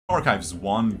Archives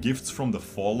 1, Gifts from the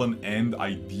Fallen, and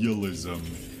Idealism.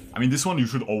 I mean, this one you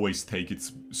should always take.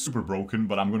 It's super broken,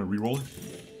 but I'm gonna reroll it.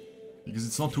 Because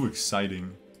it's not too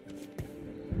exciting.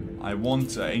 I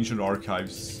want Ancient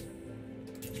Archives.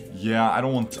 Yeah, I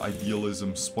don't want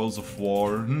Idealism. Spoils of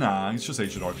War. Nah, it's just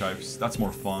Ancient Archives. That's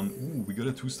more fun. Ooh, we got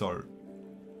a 2-star.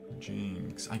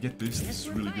 Jinx. I get this. This is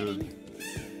really good.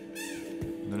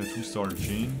 And then a 2-star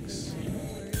Jinx.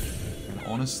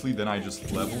 Honestly, then I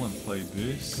just level and play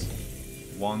this.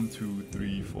 1, 2,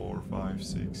 3, 4, 5,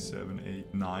 6, 7,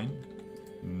 8, 9.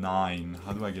 9.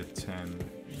 How do I get 10?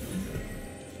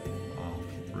 Oh,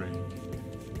 frick.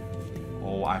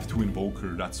 Oh, I have 2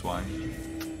 Invoker, that's why.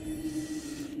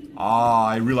 Ah,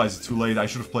 I realized it's too late. I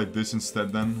should have played this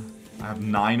instead then. I have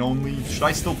 9 only. Should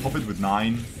I still pop it with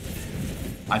 9?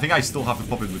 I think I still have to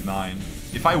pop it with 9.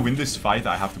 If I win this fight,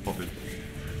 I have to pop it.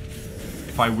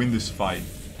 If I win this fight.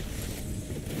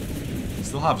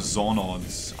 Still have Zaun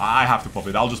odds. I have to pop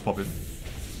it. I'll just pop it.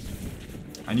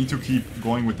 I need to keep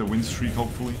going with the win streak,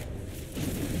 hopefully.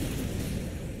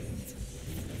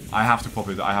 I have to pop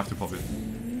it. I have to pop it.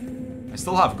 I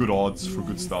still have good odds for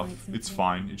good stuff. It's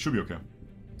fine. It should be okay.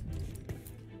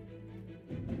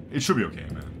 It should be okay,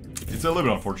 man. It's a little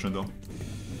bit unfortunate, though.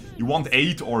 You want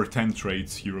 8 or 10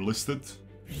 trades here listed.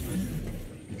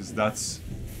 Because that's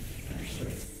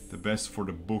the best for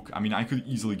the book. I mean, I could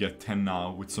easily get 10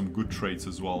 now with some good trades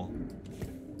as well.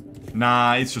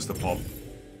 Nah, it's just a pop.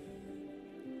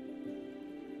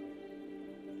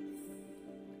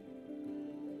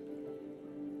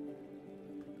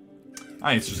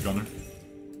 Ah, it's just Gunner.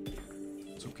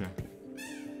 It's okay.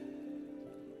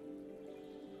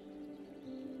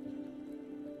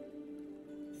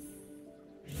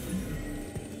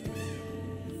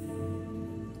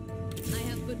 I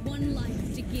have but one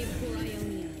life to give for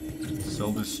Ionia.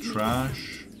 Sell this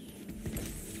trash.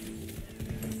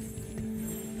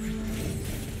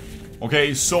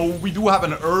 Okay, so we do have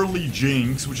an early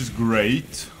Jinx, which is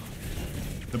great.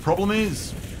 The problem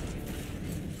is,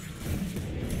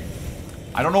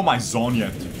 I don't know my Zaun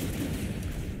yet.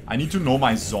 I need to know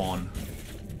my Zaun.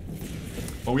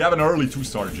 But we have an early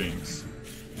 2-star Jinx.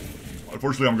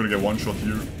 Unfortunately, I'm gonna get one-shot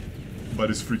here by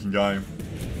this freaking guy.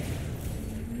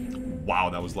 Wow,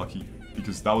 that was lucky.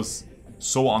 Because that was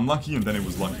so unlucky and then it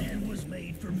was lucky.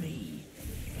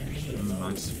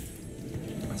 Nice.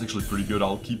 That's actually pretty good.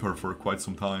 I'll keep her for quite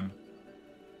some time.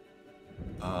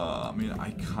 I mean,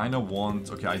 I kind of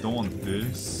want... Okay, I don't want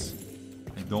this.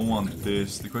 I don't want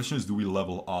this. The question is, do we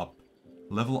level up?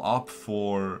 Level up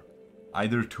for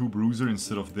either 2 Bruiser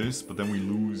instead of this, but then we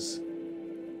lose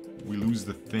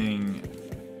the thing.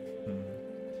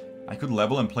 I could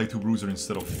level and play 2 Bruiser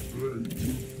instead of... I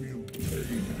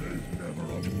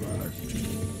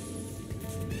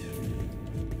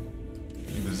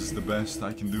think this is the best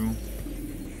I can do.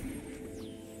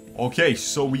 Okay,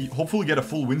 so we hopefully get a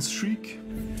full win streak.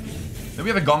 Then we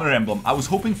have a Gunner Emblem. I was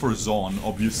hoping for Zaun,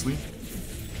 obviously.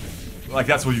 Like,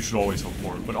 that's what you should always hope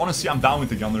for. But honestly, I'm down with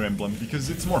the Gunner Emblem because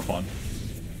it's more fun.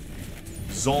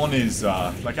 Zaun is,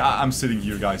 like, I'm sitting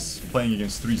here, guys, playing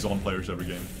against 3 Zaun players every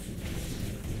game.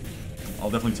 I'll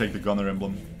definitely take the Gunner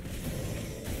Emblem.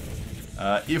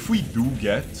 If we do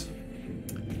get...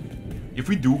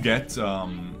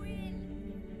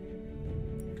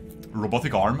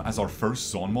 Robotic Arm as our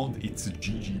first Zaun mod, it's a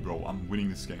GG, bro. I'm winning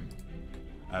this game.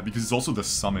 Because it's also the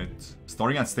summit.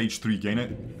 Starting at stage 3,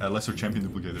 gain a lesser champion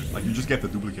duplicator. Like, you just get the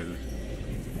duplicator.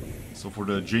 So for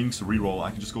the Jinx reroll,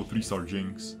 I can just go 3-star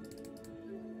Jinx.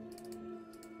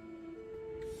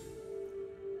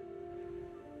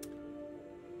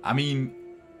 I mean...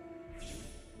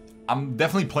 I'm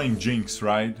definitely playing Jinx,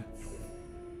 right?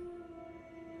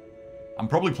 I'm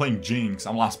probably playing Jinx.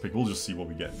 I'm last pick. We'll just see what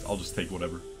we get. I'll just take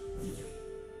whatever.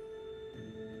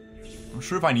 I'm not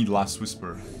sure if I need Last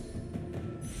Whisper.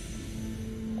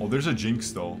 Oh, there's a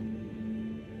Jinx though.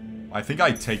 I think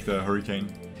I take the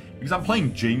Hurricane. Because I'm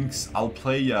playing Jinx, I'll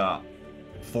play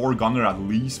 4 Gunner at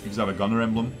least, because I have a Gunner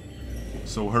Emblem.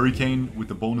 So Hurricane with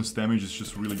the bonus damage is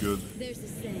just really good. There's a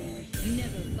saying,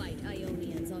 never fight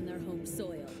Ionians on their home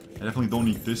soil. I definitely don't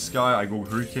need this guy. I go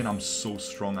Hurricane, I'm so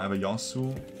strong. I have a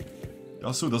Yasuo.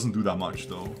 Yasuo doesn't do that much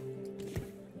though.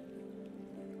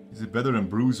 Is it better than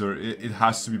Bruiser? It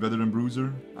has to be better than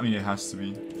Bruiser. I mean, it has to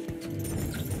be.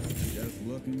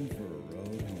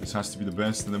 This has to be the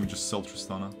best, and then we just sell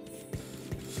Tristana.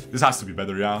 This has to be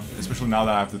better, yeah. Especially now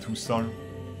that I have the 2-star.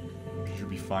 Should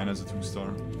be fine as a 2-star.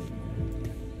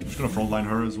 I'm just gonna frontline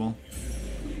her as well.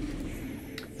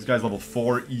 This guy's level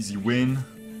 4, easy win.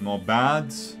 Not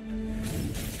bad.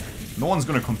 No one's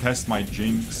gonna contest my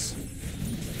Jinx.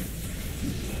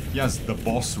 He has the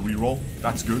boss reroll.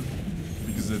 That's good.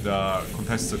 Because because it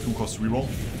contests a 2-cost reroll.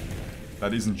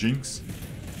 That isn't Jinx.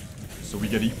 So we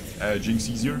get Jinx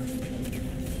easier.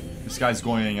 This guy's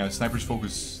going Sniper's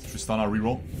Focus, Tristana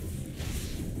reroll.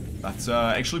 That's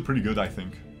actually pretty good, I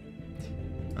think.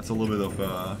 That's a little bit of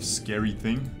a scary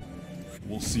thing.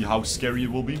 We'll see how scary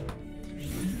it will be.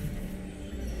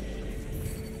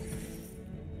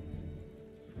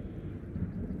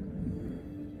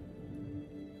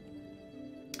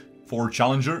 For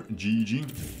Challenger,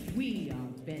 GG. We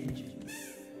are vengeance.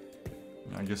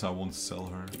 I guess I won't sell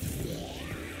her.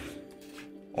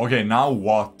 Okay, now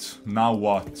what? Now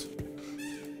what?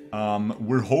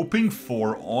 We're hoping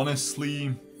for,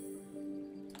 honestly,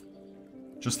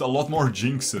 just a lot more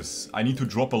Jinxes. I need to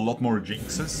drop a lot more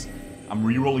Jinxes. I'm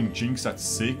rerolling Jinx at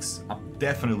 6. I'm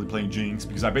definitely playing Jinx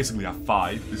because I basically have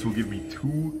 5. This will give me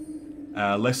 2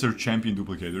 lesser champion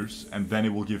duplicators, and then it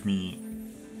will give me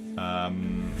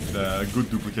the good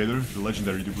duplicator, the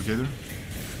legendary duplicator.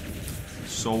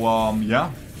 So,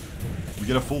 yeah. We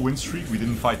get a full win streak. We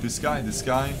didn't fight this guy. This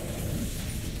guy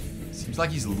seems like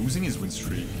he's losing his win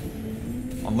streak.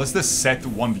 Unless the set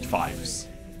 1v5s.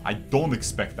 I don't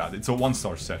expect that. It's a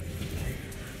 1-star set.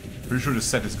 Pretty sure the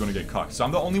set is gonna get cucked. So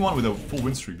I'm the only one with a full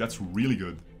win streak. That's really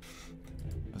good.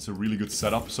 That's a really good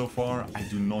setup so far. I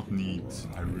do not need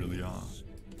Irelia.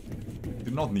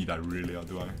 Do not need Irelia,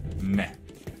 do I? Nah.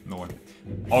 No way.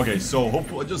 Okay, so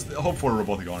just hope for a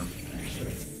robotic arm.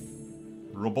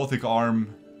 Robotic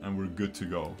arm, and we're good to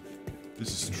go.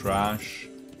 This is trash.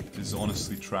 This is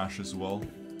honestly trash as well.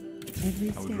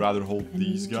 I would rather hold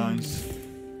these guys.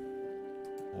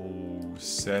 Oh,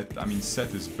 Set. I mean,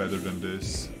 Set is better than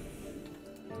this.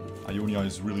 Ionia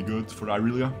is really good for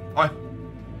Irelia. Alright.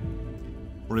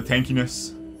 For the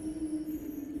tankiness.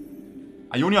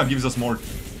 Ionia gives us more,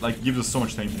 like, gives us so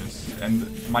much tankiness.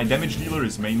 And my damage dealer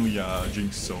is mainly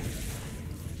Jinx, so.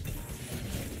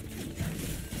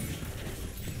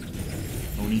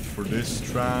 No need for this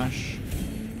trash.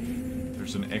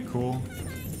 There's an Echo.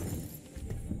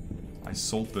 I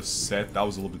sold the Set, that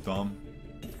was a little bit dumb.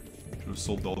 Should have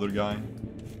sold the other guy.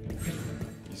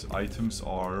 These items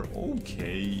are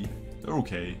okay. They're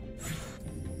okay.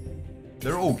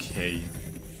 They're okay.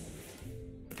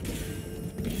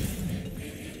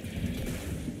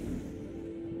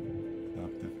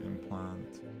 Adaptive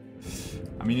implant.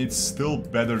 I mean, it's still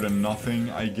better than nothing,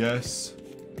 I guess.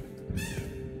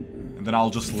 And then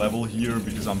I'll just level here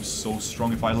because I'm so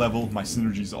strong if I level. My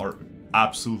synergies are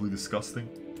absolutely disgusting.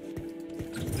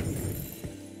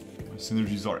 My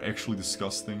synergies are actually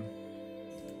disgusting.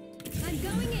 I'm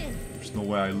going in. There's no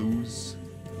way I lose.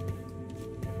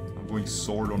 I'm going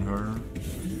sword on her.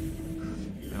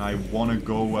 And I want to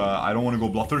go, I don't want to go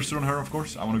Bloodthirster on her, of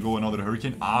course. I want to go another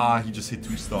Hurricane. Ah, he just hit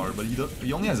 2-star, but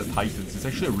he only has a Titans. It's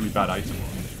actually a really bad item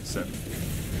set.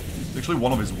 It's actually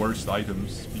one of his worst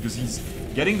items, because he's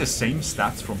getting the same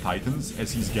stats from Titans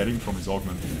as he's getting from his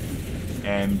Augment.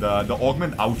 And the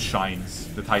Augment outshines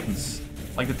the Titans.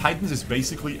 Like, the Titans is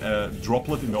basically a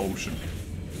droplet in the ocean.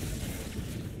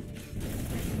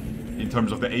 In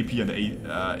terms of the AP and the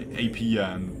AP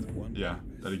and, yeah,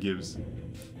 that it gives.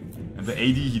 And the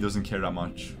AD, he doesn't care that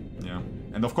much, yeah.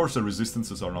 And of course the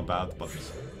resistances are not bad, but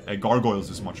Gargoyles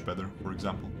is much better, for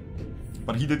example.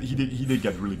 But he did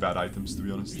get really bad items, to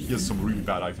be honest. He has some really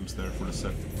bad items there for the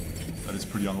set. That is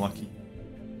pretty unlucky.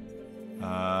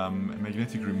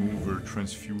 Magnetic Remover,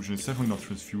 Transfusion. It's definitely not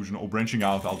Transfusion. Oh, Branching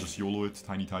Out, I'll just YOLO it.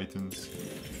 Tiny Titans.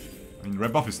 I mean,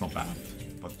 Red Buff is not bad,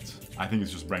 but I think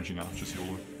it's just Branching Out, just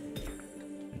YOLO it.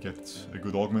 I get a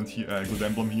good Augment here, a good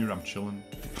Emblem here, I'm chilling.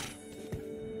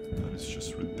 That is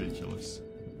just ridiculous.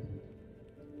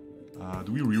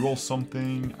 Do we reroll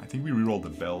something? I think we reroll the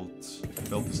belt. The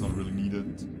belt is not really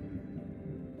needed.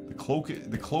 The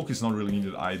cloak is not really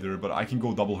needed either, but I can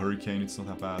go double Hurricane, it's not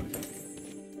that bad.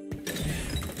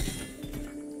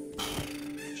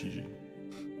 GG.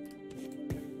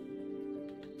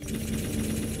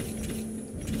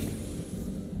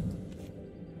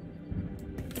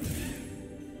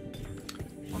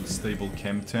 Unstable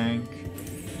Chem Tank.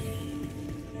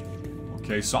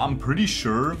 Okay, so I'm pretty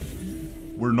sure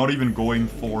we're not even going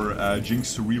for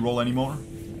Jinx to reroll anymore.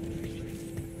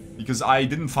 Because I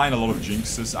didn't find a lot of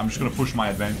Jinxes. I'm just gonna push my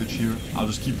advantage here. I'll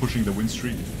just keep pushing the win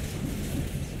streak.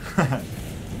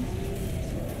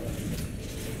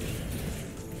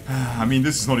 I mean,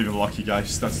 this is not even lucky,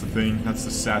 guys. That's the thing. That's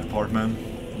the sad part, man.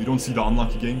 You don't see the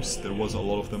unlucky games. There was a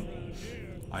lot of them.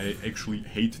 I actually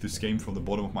hate this game from the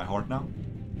bottom of my heart now.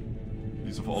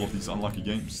 Because of all of these unlucky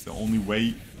games. The only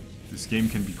way this game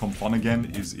can become fun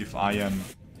again is if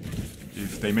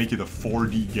they make it a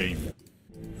 4D game.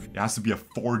 It has to be a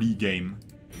 4D game.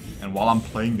 And while I'm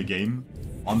playing the game,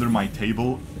 under my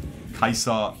table,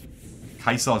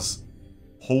 Kai'Sa's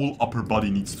whole upper body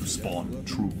needs to spawn.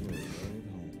 True.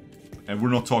 And we're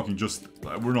not talking just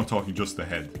the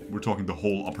head. We're talking the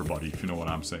whole upper body, if you know what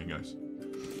I'm saying, guys.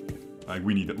 Like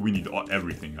we need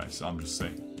everything, guys. I'm just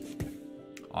saying.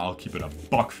 I'll keep it a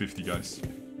 $1.50, guys.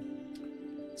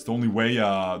 It's the only way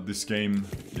this game,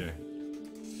 yeah.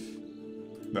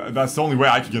 That's the only way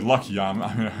I could get lucky. I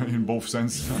mean, in both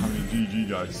sense. I mean, GG,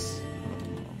 guys.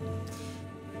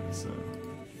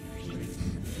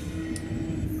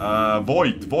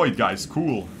 Void, guys,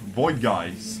 cool. Void,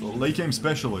 guys. Late game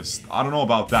specialist. I don't know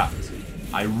about that.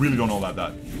 I really don't know about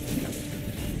that.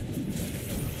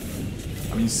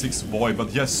 I mean, 6 Void,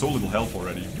 but he has so little health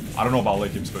already. I don't know about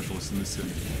late game specialist in this sim.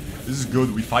 This is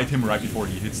good. We fight him right before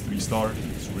he hits 3-star.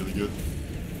 It's really good.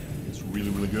 It's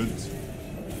really, really good.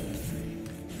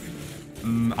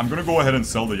 I'm gonna go ahead and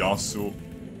sell the Yasuo.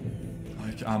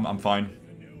 Like, I'm fine.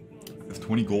 I have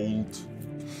 20 gold.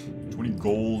 20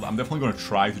 gold. I'm definitely gonna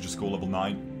try to just go level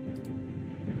 9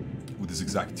 with this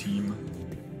exact team.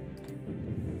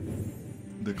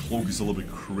 The cloak is a little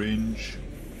bit cringe.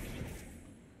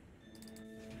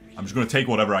 I'm just gonna take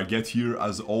whatever I get here,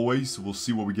 as always. We'll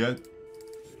see what we get.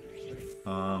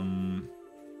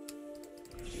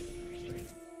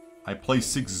 I play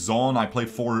 6 Zaun. I play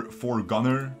 4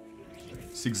 Gunner.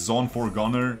 6 Zaun, 4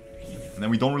 Gunner. And then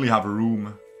we don't really have a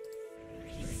room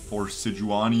for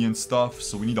Sejuani and stuff,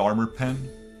 so we need Armor Pen.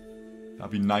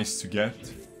 That'd be nice to get.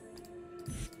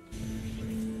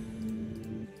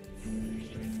 I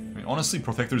mean, honestly,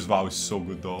 Protector's Vow is so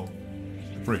good though.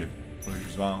 Friggin'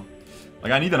 Protector's Vow.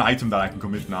 Like, I need an item that I can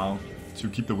commit now to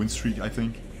keep the win streak, I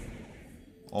think.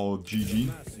 Oh,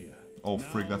 GG. Oh,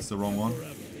 frig, that's the wrong one.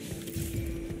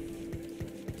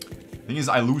 Thing is,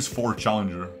 I lose 4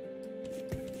 Challenger.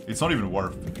 It's not even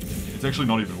worth. It's actually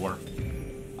not even worth.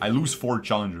 I lose 4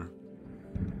 Challenger.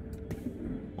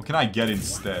 What can I get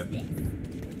instead?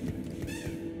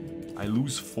 I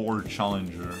lose 4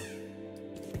 Challenger.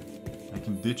 I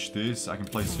can ditch this. I can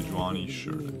play Sejuani,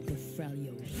 sure.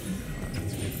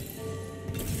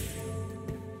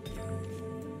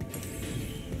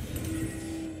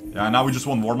 Yeah, now we just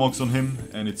want Warmogs on him,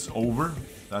 and it's over.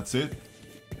 That's it.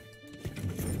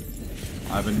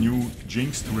 I have a new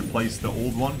Jinx to replace the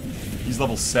old one. He's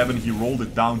level 7, he rolled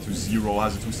it down to 0,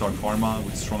 has a 2-star Karma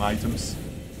with strong items.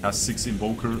 Has 6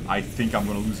 Invoker. I think I'm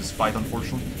gonna lose this fight,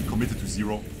 unfortunately. He committed to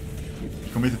 0.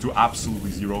 He committed to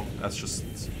absolutely 0. That's just...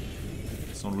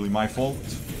 It's not really my fault.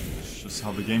 It's just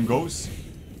how the game goes.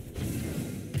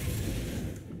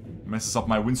 Messes up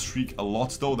my win streak a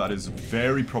lot though, that is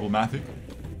very problematic.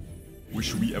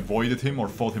 Wish we avoided him or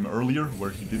fought him earlier,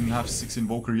 where he didn't have 6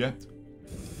 Invoker yet.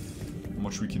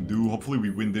 Much we can do. Hopefully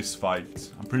we win this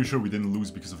fight. I'm pretty sure we didn't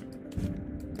lose because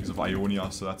of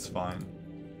Ionia, so that's fine.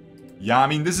 Yeah, I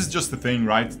mean, this is just the thing,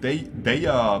 right?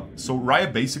 So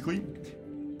Riot basically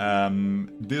did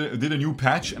a new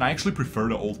patch, and I actually prefer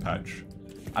the old patch.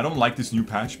 I don't like this new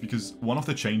patch because one of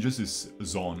the changes is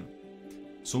Zaun.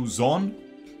 So Zaun,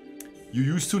 you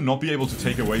used to not be able to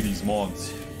take away these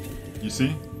mods. You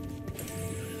see?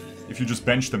 If you just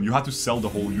bench them, you had to sell the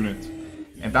whole unit.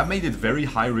 And that made it very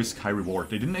high risk, high reward.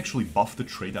 They didn't actually buff the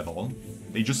trait at all.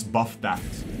 They just buffed that.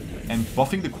 And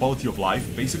buffing the quality of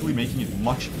life, basically making it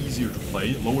much easier to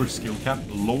play, lower skill cap,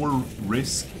 lower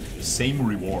risk, same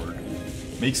reward.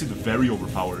 Makes it very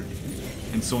overpowered.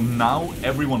 And so now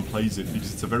everyone plays it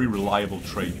because it's a very reliable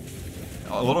trait.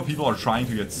 A lot of people are trying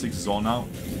to get 6 Zaun now,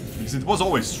 because it was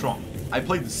always strong. I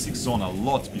played the 6 Zaun a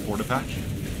lot before the patch,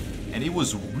 and it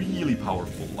was really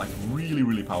powerful, like really,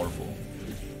 really powerful.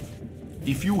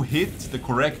 If you hit the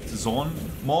correct Zaun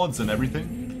mods and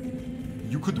everything,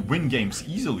 you could win games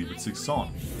easily with 6 Zaun.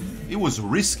 It was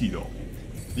risky though,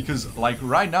 because like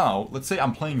right now, let's say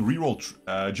I'm playing reroll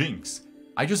Jinx,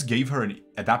 I just gave her an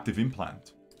adaptive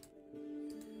implant.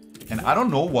 And I don't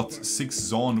know what 6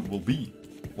 Zaun will be,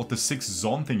 what the 6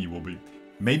 Zaun thingy will be.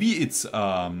 Maybe it's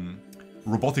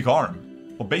robotic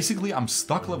arm, but basically I'm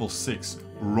stuck level 6,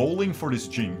 rolling for this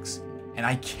Jinx, and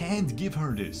I can't give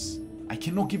her this. I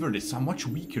cannot give her this. I'm much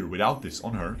weaker without this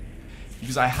on her,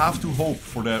 because I have to hope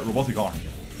for the robotic arm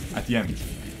at the end,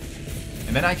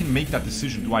 and then I can make that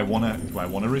decision. Do I wanna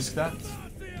risk that?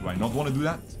 Do I not want to do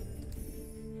that?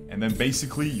 And then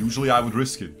basically, usually I would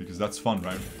risk it because that's fun,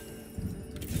 right?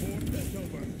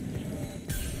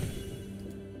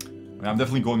 I'm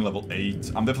definitely going level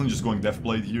 8. I'm definitely just going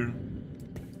Deathblade here.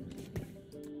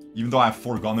 Even though I have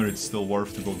 4 Gunner, it's still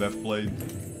worth to go Deathblade.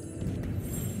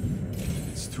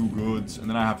 Too good. And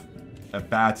then I have a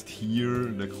bad tier.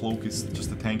 The cloak is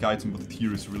just a tank item, but the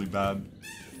tier is really bad.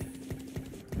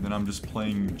 And then I'm just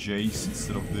playing Jace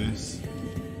instead of this.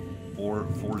 Or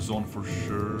for Zaun for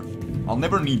sure. I'll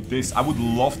never need this. I would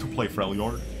love to play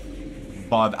Freljord,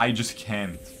 but I just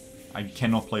can't. I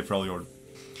cannot play Freljord.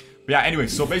 But yeah, anyway,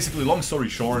 so basically, long story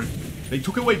short, they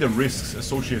took away the risks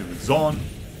associated with Zaun.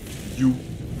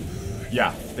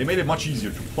 Yeah, they made it much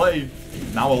easier to play.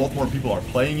 Now a lot more people are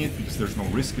playing it because there's no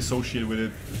risk associated with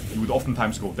it. You would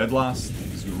oftentimes go dead last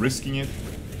because you're risking it.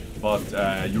 But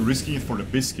you're risking it for the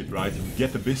biscuit, right? If you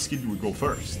get the biscuit, you would go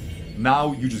first.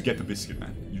 Now you just get the biscuit,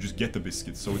 man. You just get the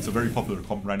biscuit. So it's a very popular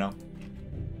comp right now.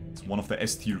 It's one of the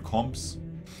S tier comps.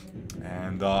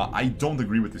 And I don't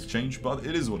agree with this change, but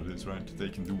it is what it is, right? They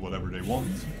can do whatever they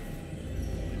want.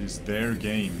 It is their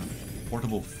game.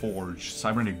 Portable Forge,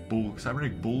 Cybernetic Bulk.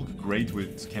 Cybernetic Bulk, great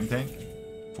with Chem Tank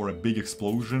for a big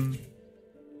explosion.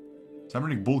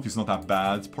 Cybernetic Bulk is not that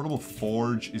bad. Portable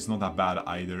Forge is not that bad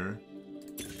either.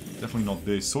 Definitely not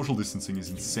this. Social distancing is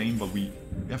insane, but we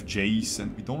have Jace,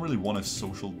 and we don't really want to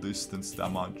social distance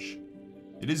that much.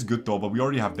 It is good though, but we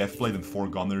already have Deathblade and 4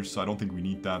 Gunners, so I don't think we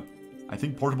need that. I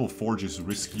think Portable Forge is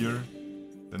riskier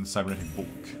than Cybernetic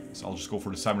Bulk. So I'll just go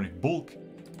for the Cybernetic Bulk.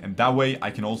 And that way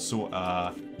I can also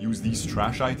use these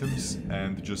trash items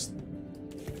and just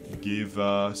give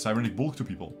Cybernetic Bulk to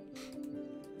people.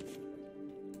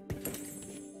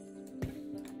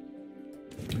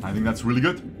 I think that's really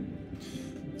good.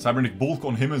 Cybernetic Bulk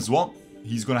on him as well.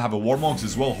 He's gonna have a Warmogs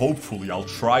as well, hopefully. I'll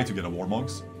try to get a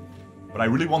Warmogs. But I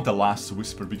really want the Last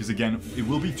Whisper, because again, it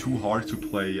will be too hard to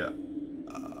play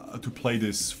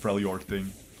this Freljord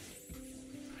thing.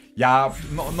 Yeah,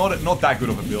 not that good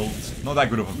of a build. Not that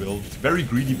good of a build. Very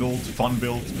greedy build, fun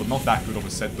build, but not that good of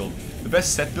a set build. The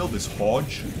best set build is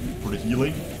Hodge for the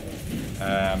healing.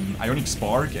 Ionic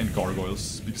Spark and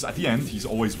Gargoyles. Because at the end, he's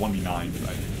always 1v9,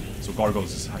 right? So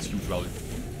Gargoyles has huge value.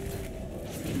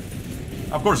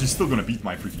 Of course, he's still gonna beat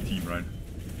my freaking team, right?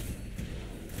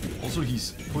 Also,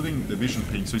 he's putting the vision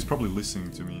ping, so he's probably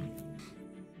listening to me.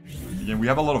 Again, we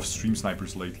have a lot of stream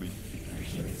snipers lately.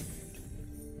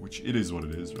 Which it is what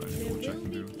it is, right? Which I can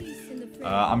do.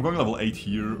 I'm going level 8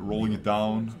 here, rolling it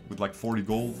down with like 40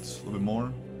 gold, a little bit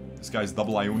more. This guy's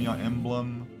double Ionia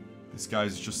Emblem. This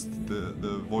guy's just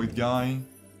the Void guy.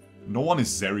 No one is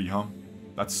Zeri, huh?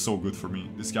 That's so good for me.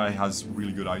 This guy has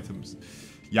really good items.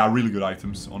 Yeah, really good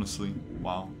items, honestly.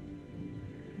 Wow.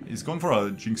 He's going for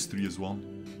a Jinx 3 as well.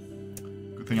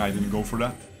 Good thing I didn't go for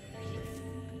that.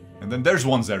 And then there's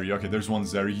one Zeri. Okay, there's one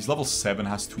Zeri. He's level 7,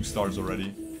 has 2 stars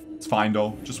already. It's fine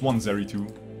though. Just one Zeri too.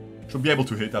 Should be able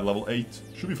to hit at level 8.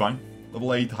 Should be fine.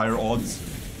 Level 8, higher odds.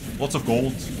 Lots of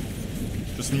gold.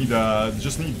 Just need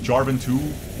Jarvan 2,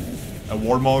 a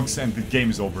Warmogs, and the game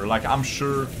is over. Like, I'm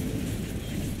sure...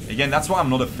 Again, that's why I'm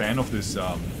not a fan of this...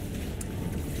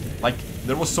 Like,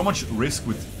 there was so much risk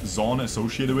with Zaun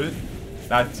associated with it,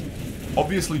 that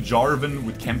obviously Jarvan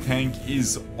with Chem Tank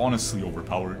is honestly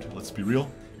overpowered, let's be real.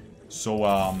 So,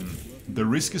 the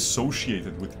risk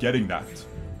associated with getting that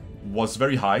was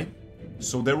very high.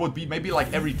 So there would be maybe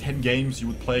like every 10 games you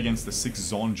would play against the 6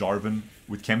 Zaun Jarvan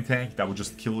with Chem Tank that would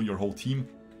just kill your whole team.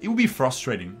 It would be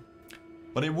frustrating,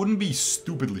 but it wouldn't be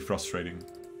stupidly frustrating.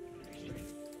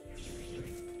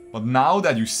 But now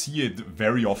that you see it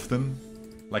very often,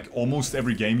 like almost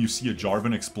every game you see a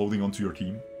Jarvan exploding onto your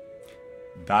team,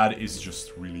 that is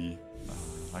just really,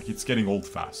 like, it's getting old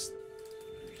fast.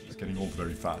 It's getting old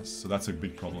very fast, so that's a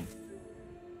big problem.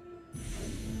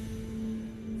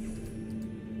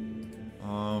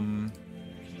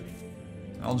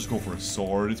 I'll just go for a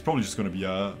sword. It's probably just gonna be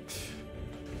a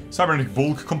Cybernetic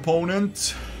Bulk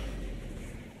component.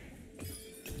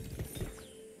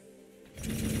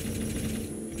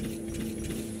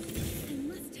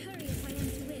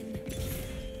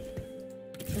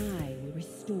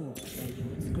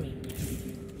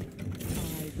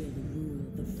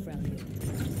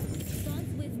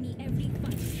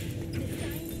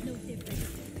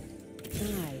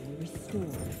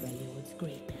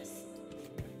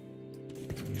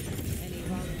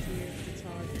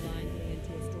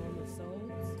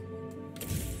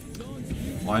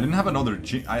 I didn't have another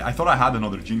Jinx. I thought I had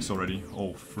another Jinx already.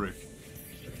 Oh, frick.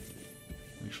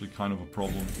 Actually kind of a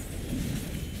problem.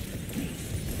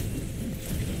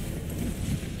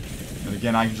 And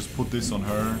again, I can just put this on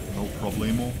her. No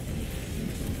problemo.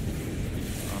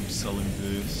 I'm selling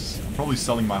this. I'm probably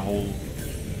selling my whole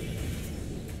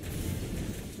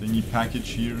thingy package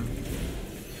here.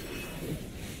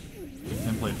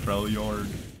 Template Freljord.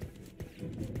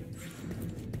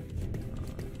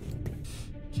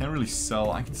 Can't really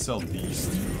sell. I can sell these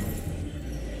two.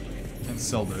 Can't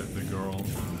sell the girl.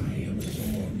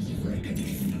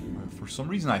 For some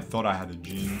reason I thought I had a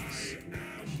Jinx.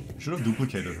 Should have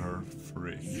duplicated her.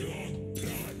 Frick.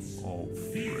 Oh,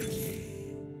 frick.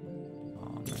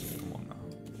 Oh man, come on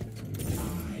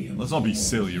Let's not be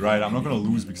silly, right? I'm not gonna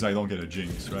lose because I don't get a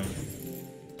Jinx, right?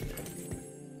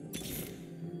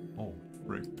 Oh,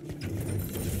 frick.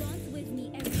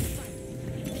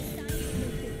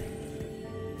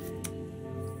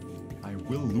 I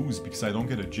will lose because I don't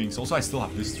get a Jinx. Also, I still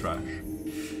have this trash.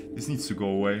 This needs to go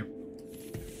away.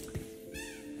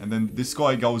 And then this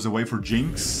guy goes away for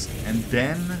Jinx. And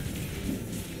then...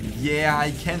 yeah, I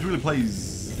can't really play...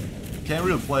 this.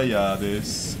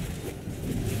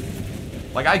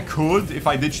 Like, I could if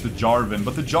I ditched the Jarvan,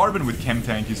 but the Jarvan with Chem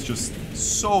Tank is just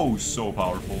so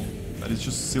powerful that it's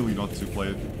just silly not to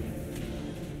play it.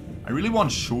 I really want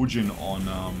Shojin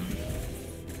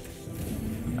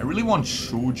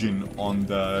on,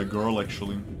 the girl,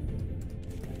 actually.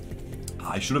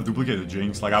 I should have duplicated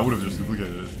Jinx. Like, I would have just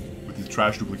duplicated it with these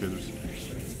trash duplicators.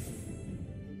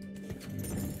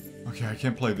 Okay, I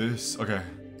can't play this. Okay.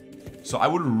 So I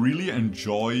would really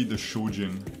enjoy the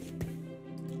Shojin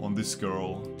on this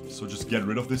girl. So just get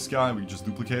rid of this guy, we just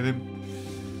duplicate him.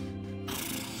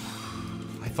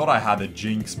 I thought I had a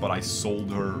Jinx, but I sold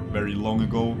her very long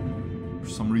ago. For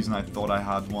some reason I thought I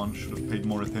had one, should have paid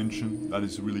more attention. That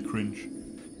is really cringe.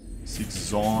 6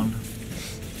 Zaun.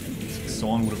 6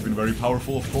 Zaun would have been very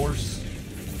powerful, of course.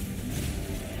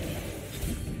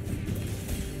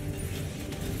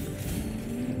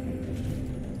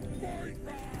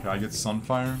 Okay, I get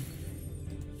Sunfire.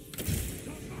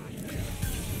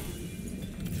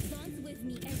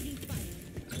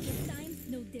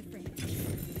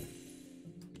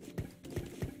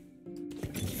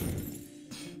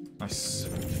 Nice.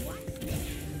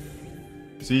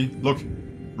 See, look,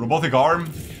 robotic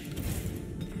arm.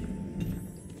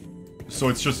 So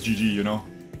it's just GG, you know.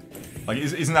 Like,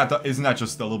 isn't that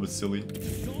just a little bit silly?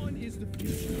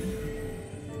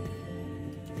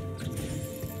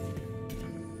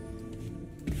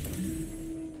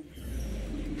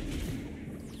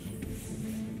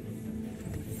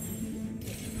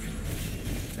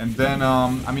 And then,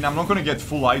 I mean, I'm not gonna get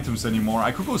full items anymore.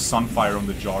 I could go Sunfire on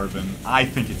the Jarvan. I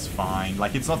think it's fine.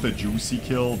 Like, it's not the juicy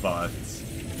kill, but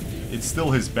it's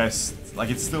still his best. Like,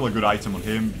 it's still a good item on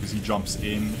him because he jumps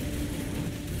in.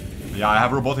 Yeah, I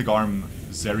have Robotic Arm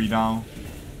Zeri now.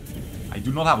 I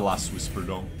do not have Last Whisper,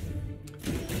 though.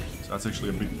 So that's actually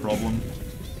a big problem.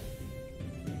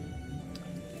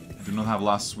 I do not have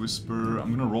Last Whisper.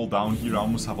 I'm gonna roll down here. I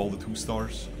almost have all the 2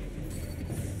 stars.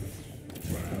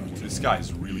 This guy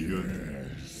is really good.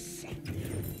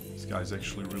 This guy's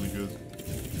actually really good.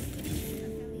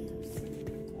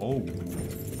 Oh.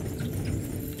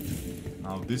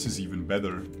 Now this is even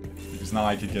better. Because now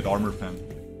I can get Armor Pen.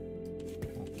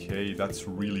 Okay, that's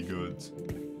really good.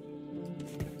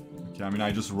 Okay, I mean,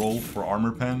 I just rolled for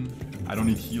Armor Pen. I don't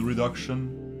need heal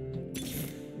reduction.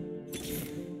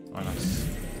 Oh, nice.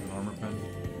 Armor Pen.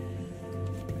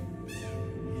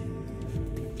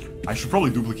 I should probably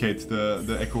duplicate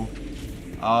the Echo.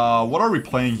 What are we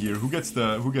playing here? Who gets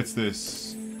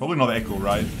this? Probably not Echo,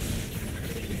 right?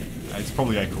 It's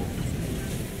probably Echo.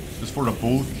 Just for the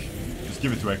bulk, just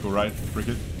give it to Echo, right? Frick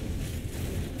it.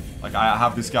 Like, I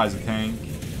have this guy as a tank.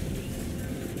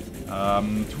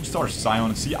 2-star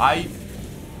Sion. See, I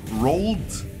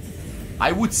rolled,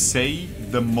 I would say,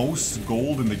 the most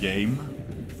gold in the game.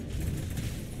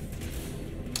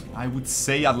 I would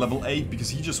say at level 8, because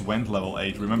he just went level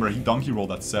 8. Remember, he donkey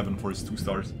rolled at 7 for his 2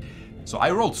 stars. So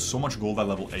I rolled so much gold at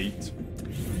level 8.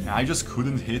 And I just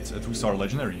couldn't hit a 2-star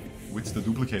legendary with the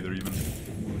duplicator even.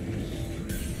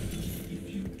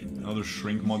 Another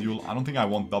shrink module. I don't think I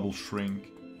want double shrink.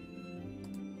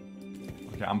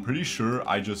 Okay, I'm pretty sure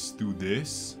I just do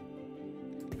this.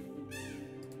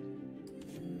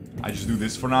 I just do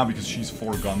this for now because she's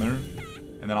 4 gunner.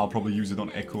 And then I'll probably use it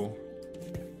on Echo.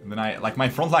 And then like, my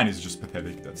front line is just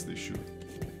pathetic, that's the issue.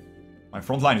 My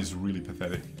front line is really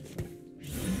pathetic.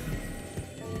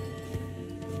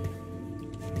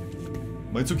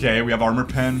 But it's okay, we have Armor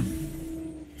Pen.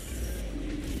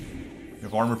 We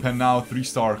have Armor Pen now,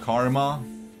 3-star Karma.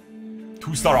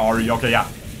 2-star Ahri, okay, yeah.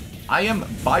 I am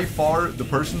by far the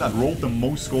person that rolled the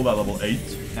most gold at level 8.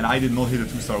 And I did not hit a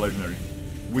 2-star legendary.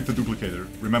 With the duplicator.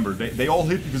 Remember, they all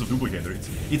hit because of duplicator.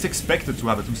 It's expected to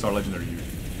have a 2-star legendary here.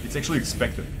 It's actually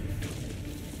expected.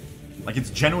 Like,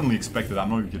 it's genuinely expected, I'm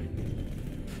not even kidding.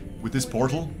 With this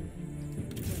portal.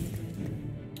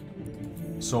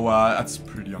 So, that's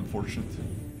pretty unfortunate.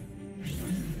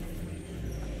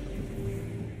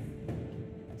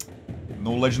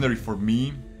 No legendary for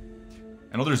me.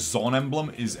 Another Zaun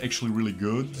emblem is actually really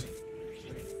good.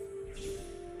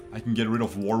 I can get rid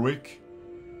of Warwick.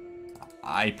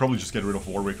 I probably just get rid of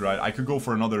Warwick, right? I could go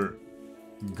for another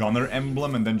Gunner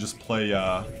emblem and then just play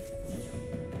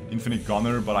Infinite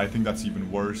Gunner, but I think that's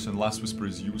even worse. And Last Whisper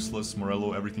is useless.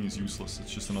 Morello, everything is useless.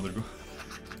 It's just another go.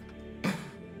 Okay.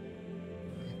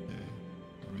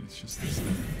 I mean, it's just this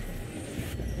thing.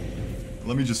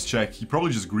 Let me just check. He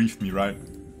probably just griefed me, right?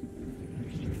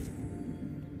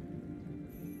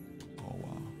 Oh,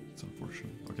 wow. It's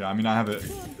unfortunate. Okay, I mean, I have a... I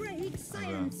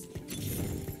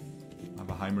have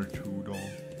a Heimer 2 doll.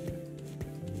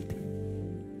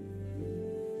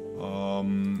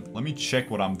 Let me check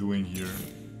what I'm doing here.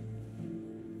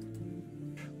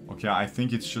 Okay, I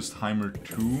think it's just Heimer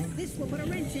 2. This will put a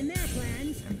wrench in their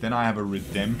plans. And then I have a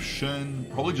Redemption.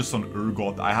 Probably just on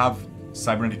Urgot. I have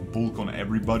Cybernetic Bulk on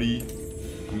everybody.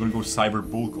 I'm gonna go Cyber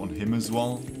Bulk on him as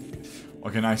well.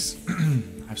 Okay, nice.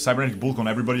 I have Cybernetic Bulk on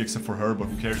everybody except for her, but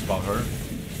who cares about her?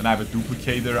 Then I have a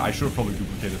Duplicator. I should have probably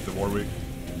duplicated the Warwick.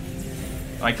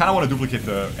 I kind of want to duplicate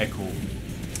the Echo.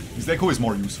 Because the Echo is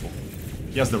more useful.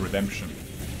 He has the Redemption.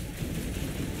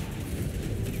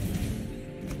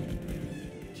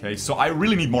 Okay, so I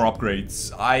really need more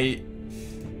upgrades. I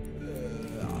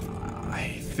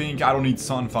think I don't need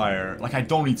Sunfire. Like, I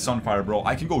don't need Sunfire, bro.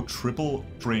 I can go triple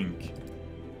Shrink.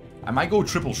 I might go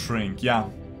triple Shrink, yeah.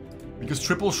 Because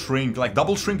triple Shrink, like,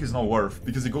 double Shrink is not worth.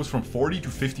 Because it goes from 40 to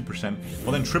 50%.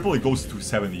 But then triple, it goes to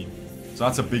 70. So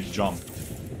that's a big jump.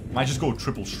 Might just go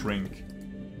triple Shrink.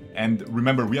 And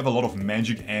remember, we have a lot of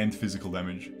magic and physical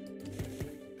damage.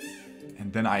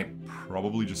 And then I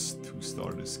probably just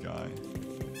 2-star this guy.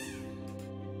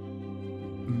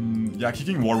 Yeah,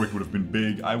 kicking Warwick would have been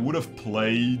big. I would have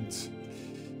played...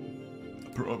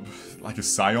 like a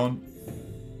Scion.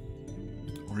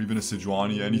 Or even a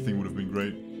Sejuani. Anything would have been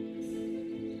great.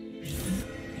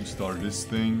 2-star this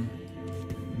thing.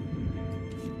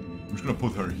 I'm just gonna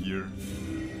put her here.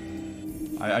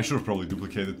 I should have probably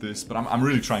duplicated this, but I'm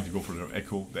really trying to go for the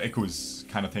Echo. The Echo is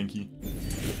kind of tanky.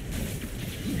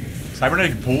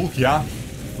 Cybernetic Bulk, yeah.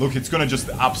 Look, it's gonna just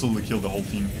absolutely kill the whole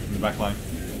team in the backline.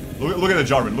 Look at the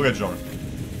Jarvan, look at Jarvan.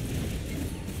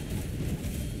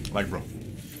 Like, bro.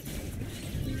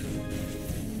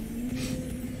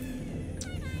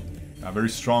 Yeah, very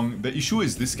strong. The issue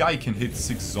is this guy can hit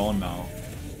 6 Zaun now.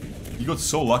 He got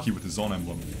so lucky with the Zaun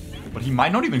emblem. But he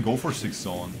might not even go for 6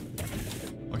 Zaun.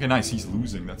 Okay, nice, he's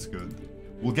losing, that's good.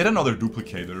 We'll get another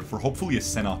duplicator for hopefully a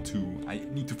Senna 2. I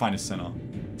need to find a Senna.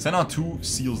 Senna 2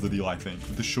 seals the deal, I think.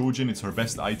 With the Shojin, it's her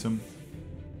best item.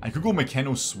 I could go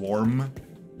Mechano Swarm,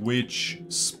 which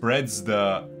spreads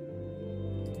the...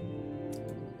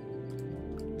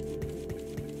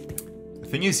 The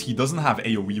thing is, he doesn't have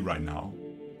AoE right now.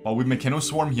 But with Mechano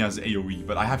Swarm, he has AoE,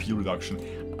 but I have heal reduction.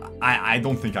 I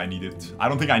don't think I need it. I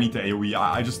don't think I need the AoE.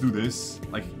 I just do this,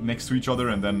 like, next to each other,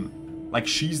 and then... Like,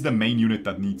 she's the main unit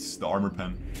that needs the armor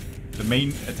pen. The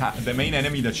main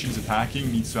enemy that she's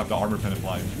attacking needs to have the armor pen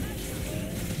applied.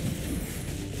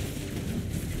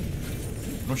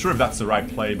 I'm not sure if that's the right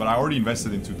play, but I already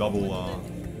invested into double,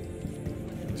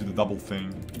 into the double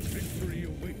thing.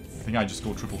 I think I just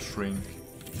go triple Shrink.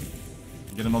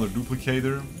 Get another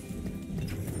duplicator.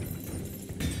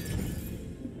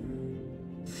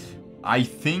 I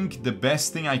think the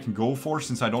best thing I can go for,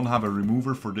 since I don't have a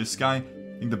remover for this guy,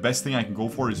 I think the best thing I can go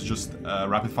for is just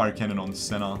Rapid Fire Cannon on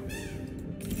Senna.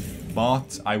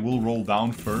 But I will roll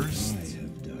down first.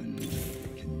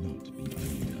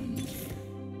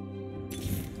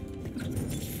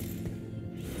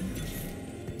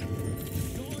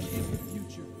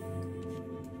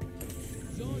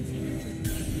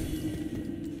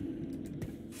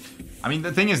 I mean,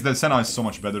 the thing is that Senna is so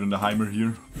much better than the Heimer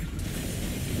here.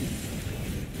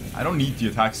 I don't need the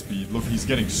attack speed. Look, he's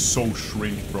getting so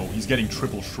shrinked, bro. He's getting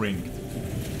triple shrinked.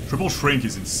 Triple shrink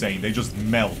is insane. They just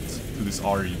melt to this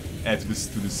Ahri, to this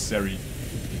Zeri.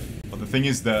 But the thing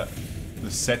is that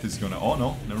the set is gonna... Oh,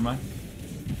 no, never mind.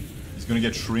 He's gonna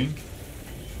get shrink.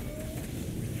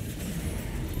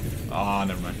 Ah,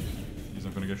 never mind. He's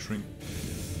not gonna get shrink.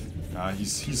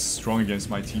 He's strong against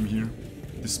my team here,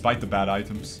 despite the bad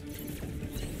items.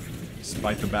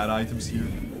 Despite the bad items here.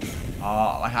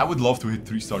 Like, I would love to hit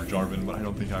 3-star Jarvan, but I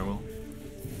don't think I will.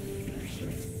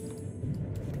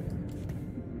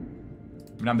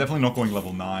 I mean, I'm definitely not going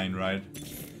level 9, right?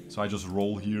 So I just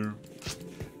roll here.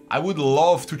 I would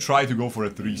love to try to go for a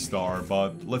 3-star,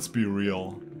 but let's be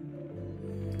real.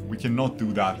 We cannot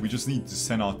do that. We just need to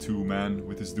send out 2, man,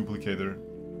 with this duplicator.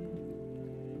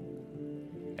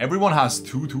 Everyone has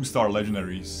 2 2-star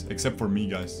legendaries, except for me,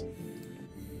 guys.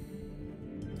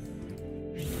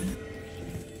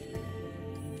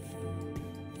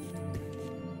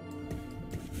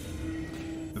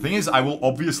 The thing is, I will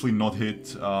obviously not hit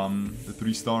the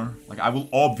 3-star. Like, I will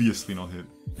obviously not hit.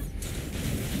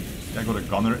 I got a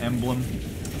Gunner Emblem.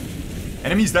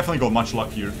 Enemies definitely got much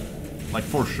luckier. Like,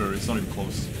 for sure, it's not even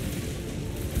close.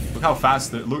 Look how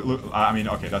fast it... Look, I mean,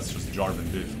 okay, that's just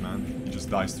Jarvan diff, man. He just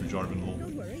dies through Jarvan, lol.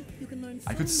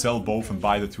 I could sell both and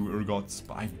buy the 2 Urgots,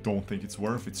 but I don't think it's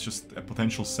worth. It's just a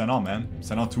potential Senna, man.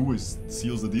 Senna 2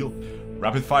 seals the deal.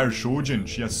 Rapid Fire Shojin.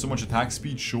 She has so much attack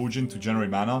speed. Shojin to generate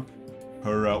mana.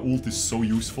 Her ult is so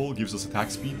useful. Gives us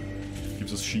attack speed.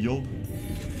 Gives us shield.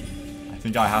 I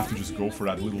think I have to just go for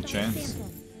that little chance.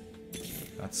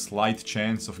 That slight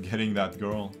chance of getting that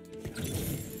girl.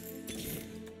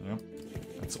 Yep.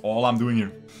 That's all I'm doing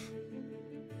here.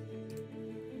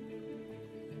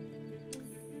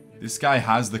 This guy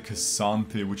has the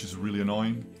Cassante, which is really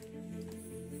annoying.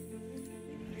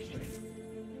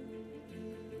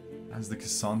 Has the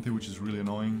Cassante, which is really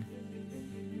annoying.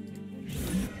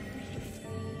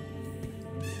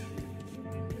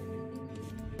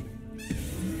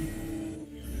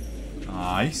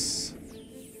 Nice.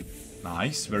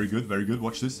 Nice, very good, very good.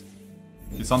 Watch this.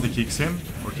 Cassante kicks him,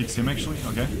 or kicks him actually,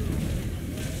 okay.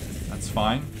 That's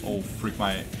fine. Oh, frick,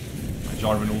 my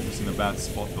Jarvan ult is in a bad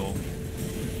spot though.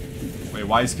 Wait,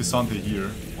 why is Cassante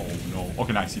here? Oh no.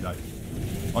 Okay, nice, he died.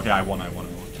 Okay, I won.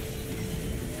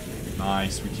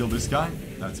 Nice, we killed this guy.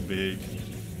 That's big.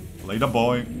 Later,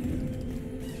 boy.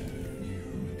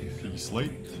 He's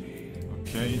late.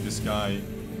 Okay, this guy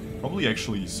probably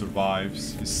actually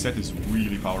survives. His set is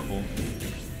really powerful.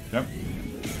 Yep.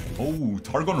 Oh,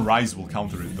 Targon Rise will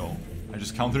counter it though. I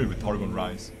just counter it with Targon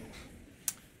Rise.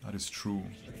 That is true.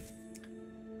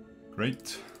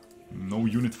 Great. No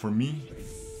unit for me.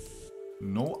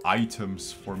 No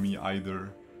items for me either.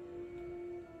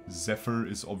 Zephyr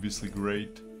is obviously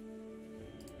great.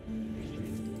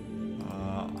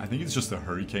 I think it's just a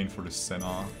Hurricane for the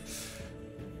Senna.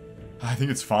 I think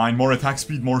it's fine. More attack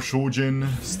speed, more Shojin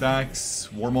stacks.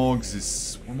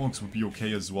 Warmogs would be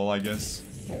okay as well, I guess.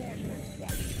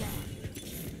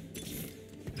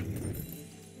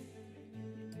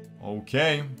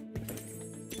 Okay.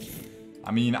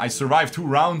 I mean, I survived 2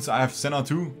 rounds. I have Senna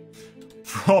 2.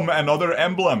 From another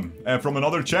emblem. From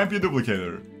another champion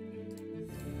duplicator.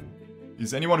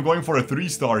 Is anyone going for a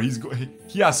 3-star?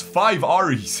 He has 5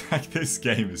 Ahris. Like, this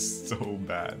game is so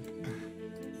bad.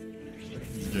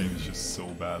 This game is just so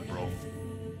bad, bro.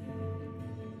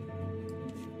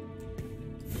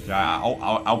 Yeah,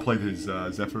 I'll outplayed his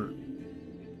Zephyr.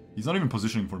 He's not even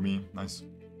positioning for me. Nice.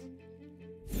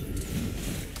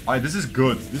 Alright, this is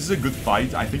good. This is a good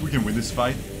fight. I think we can win this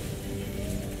fight.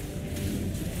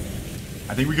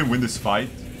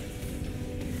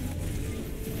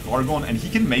 Targon, and he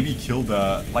can maybe kill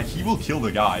the... Like, he will kill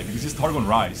the guy, because he's Targon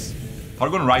Rise.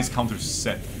 Targon Rise counters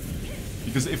Set.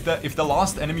 Because if the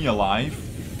last enemy alive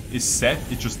is Set,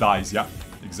 it just dies. Yeah,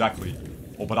 exactly.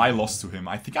 Oh, but I lost to him.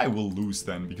 I think I will lose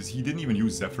then, because he didn't even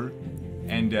use Zephyr.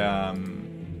 And,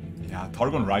 yeah,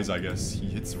 Targon Rise, I guess. He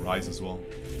hits Rise as well.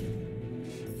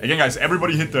 Again, guys,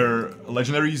 everybody hit their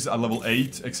legendaries at level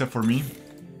 8, except for me.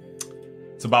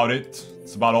 It's about it.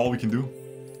 It's about all we can do.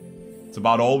 It's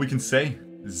about all we can say.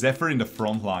 Zephyr in the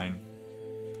front line.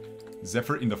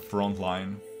 Zephyr in the front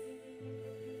line.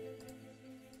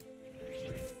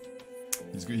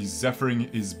 He's Zephyring,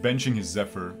 he's benching his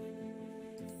Zephyr.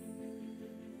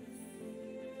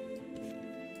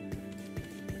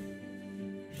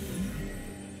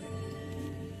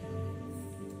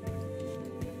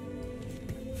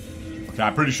 Okay,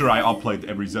 I'm pretty sure I outplayed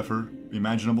every Zephyr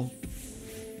imaginable.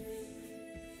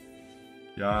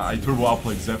 Yeah, I turbo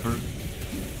outplayed Zephyr.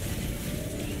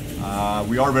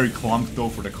 We are very clumped though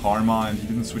for the Karma, and he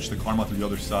didn't switch the Karma to the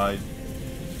other side.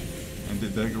 And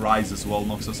the Rise as well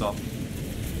knocks us up.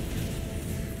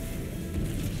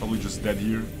 Probably just dead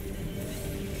here.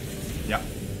 Yeah.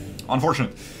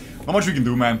 Unfortunate. Not much we can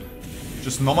do, man.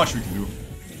 Just not much we can do.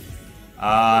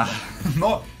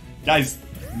 Guys,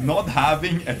 not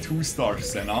having a 2-star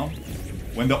Senna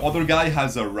when the other guy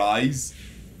has a Rise,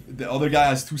 the other guy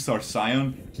has 2-star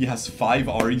Scion, he has 5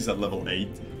 Ahris at level 8.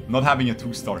 Not having a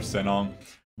 2-star Senna,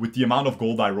 with the amount of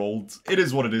gold I rolled, it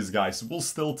is what it is, guys. We'll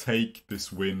still take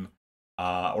this win,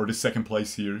 or the 2nd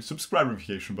place here. Subscribe,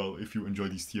 notification bell if you enjoy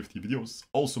these TFT videos.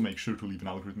 Also make sure to leave an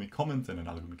algorithmic comment and an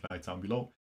algorithmic like down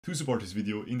below to support this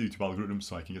video in the YouTube algorithm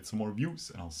so I can get some more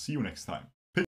views, and I'll see you next time.